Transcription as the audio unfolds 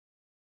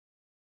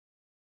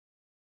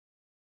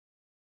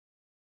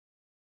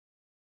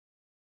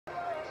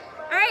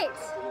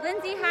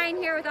Lindsay Hine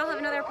here with I'll Have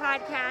Another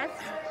Podcast.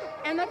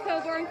 Emma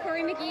Coburn,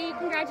 Cory McGee,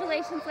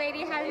 congratulations,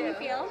 lady. How do you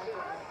feel?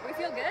 We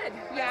feel good.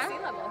 Yeah?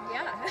 Sea level,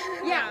 yeah.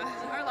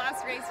 Yeah, our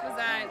last race was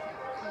at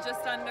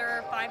just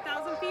under 5,000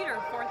 feet or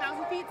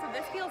 4,000 feet, so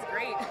this feels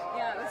great.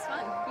 Yeah, it was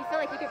fun. You feel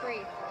like you could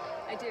breathe?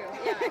 I do.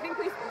 Yeah, I think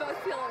we both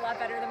feel a lot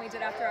better than we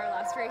did after our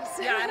last race.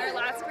 Yeah, in our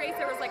last race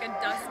there was like a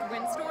dust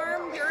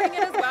windstorm during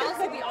it as well,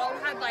 so we all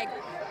had like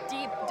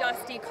deep,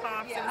 dusty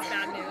coughs. Yeah. It was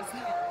bad news.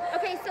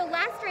 Okay, so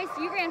last race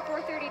you ran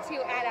 4:32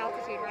 at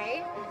altitude,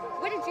 right?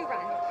 What did you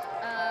run?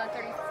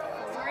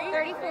 34.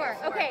 34.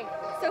 Okay,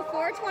 so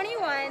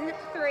 4:21,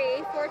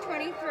 3,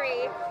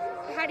 4:23.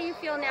 How do you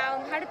feel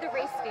now? How did the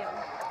race feel?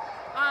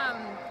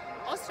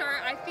 I'll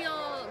start. I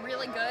feel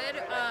really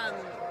good.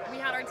 We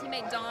had our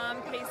teammate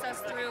Dom pace us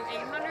through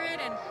 800,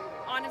 and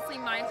honestly,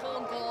 my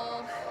whole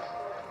goal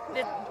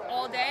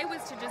all day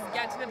was to just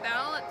get to the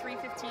bell at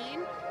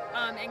 3:15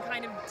 and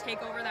kind of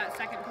take over that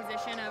second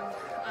position of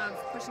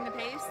pushing the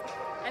pace.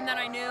 And then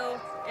I knew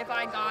if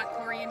I got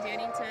Cory and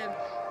Danny to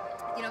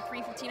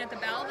 3:15 at the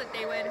bell, that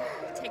they would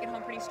take it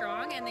home pretty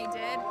strong, and they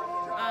did.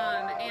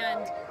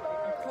 And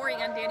Cory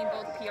and Danny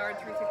both PR'd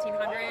through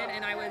 1500,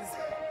 and I was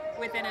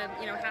within a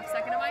half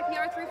second of my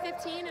PR through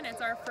 15, and it's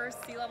our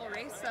first sea level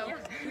race, so yeah.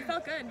 We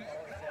felt good.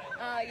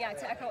 Yeah,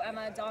 to echo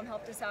Emma, Dom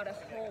helped us out a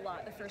whole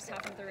lot the first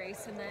half of the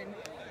race, and then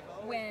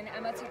when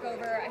Emma took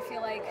over, I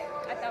feel like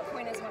at that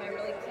point is when I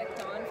really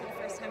clicked on for the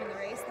first time in the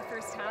race. The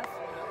first half,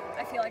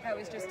 I feel like I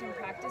was just in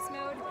practice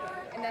mode,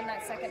 and then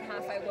that second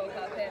half I woke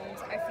up and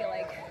I feel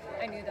like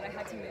I knew that I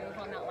had to move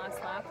on that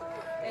last lap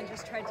and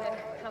just tried to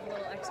have a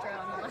little extra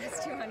on the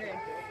last 200.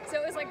 So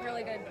it was like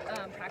really good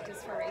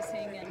practice for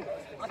racing, and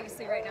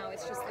obviously right now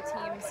it's just the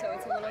team, so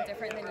it's a little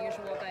different than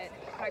usual, but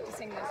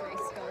practicing those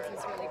race skills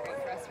is really great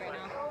for us right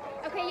now.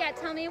 Okay, yeah,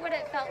 tell me what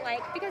it felt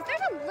like, because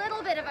there's a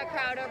little bit of a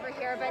crowd over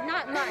here, but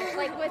not much.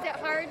 Like, was it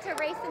hard to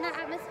race in that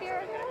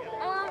atmosphere?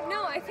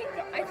 No, I think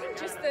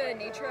just the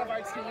nature of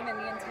our team and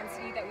the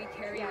intensity that we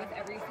carry with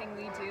everything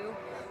we do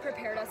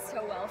prepared us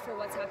so well for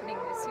what's happening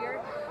this year.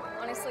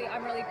 Honestly,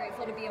 I'm really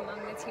grateful to be among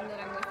the team that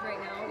I'm with right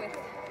now with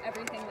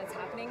everything that's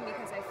happening,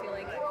 because I feel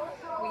like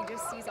we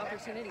just seize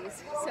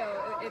opportunities. So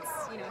it's,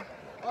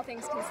 all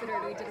things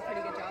considered, we did a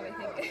pretty good job, I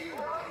think.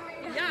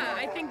 Yeah,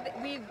 I think that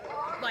we've,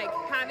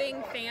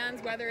 having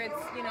fans, whether it's,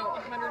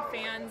 100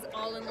 fans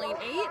all in lane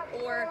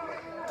 8 or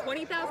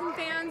 20,000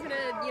 fans in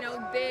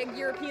a, big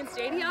European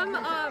stadium,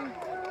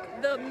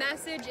 the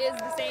message is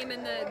the same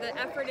and the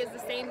effort is the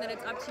same, that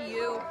it's up to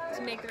you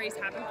to make the race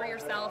happen for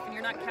yourself, and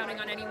you're not counting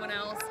on anyone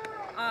else.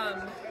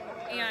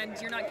 And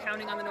you're not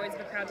counting on the noise of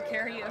the crowd to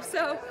carry you.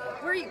 So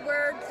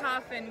we're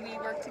tough and we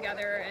work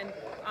together, and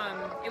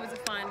it was a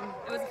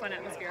fun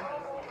atmosphere.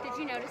 Did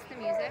you notice the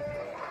music?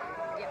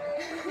 Yeah.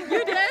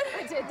 You did?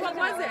 I did. What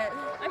was it?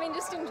 I mean,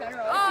 just in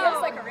general, it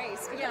feels like a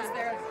race, because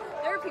there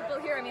are people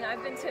here. I mean,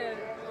 I've been to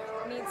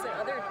meets at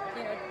other,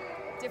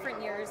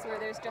 different years where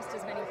there's just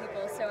as many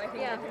people, so I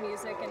think with the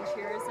music and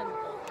cheers and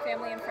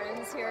family and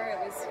friends here, it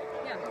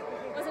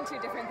wasn't too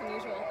different than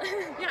usual.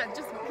 Yeah,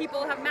 just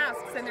people have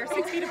masks and they're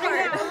 6 feet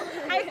apart.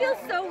 I feel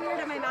so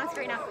weird in my mask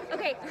right now.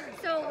 Okay,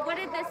 so what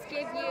did this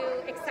give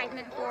you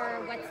excitement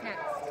for what's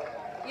next?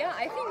 Yeah,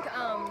 I think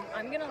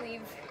I'm going to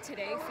leave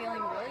today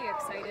feeling really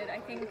excited. I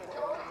think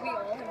we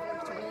all have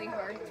worked really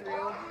hard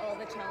through all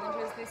the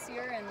challenges this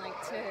year, and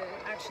to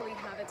actually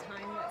have a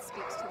time that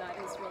speaks to that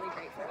is really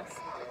great for us.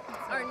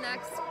 Our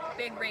next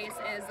big race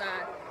is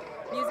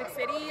Music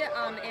City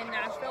in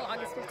Nashville,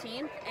 August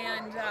 15th,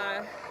 and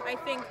I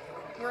think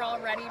we're all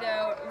ready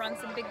to run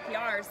some big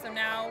PRs. So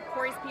now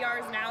Cory's PR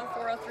is now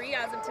 4:03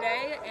 as of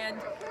today, and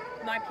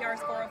my PR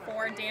is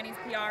 4:04. Danny's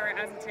PR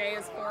as of today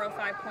is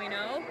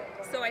 4:05.0.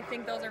 So I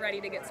think those are ready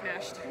to get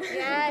smashed.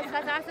 Yes,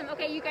 that's awesome.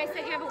 Okay, you guys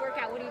said you have a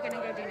workout. What are you going to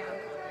go do now?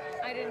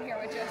 I didn't hear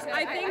what Joe said.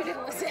 I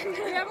didn't listen.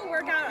 We have a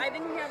workout. I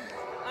think we have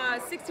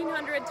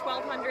 1,600,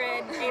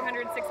 1,200,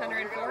 800,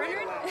 600,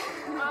 400.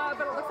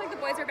 But it looks like the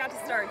boys are about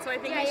to start, so I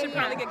think we should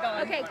probably get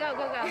going. Okay, go.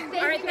 All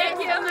right, Thank you guys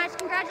thank you so much.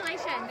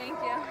 Congratulations. Thank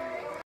you.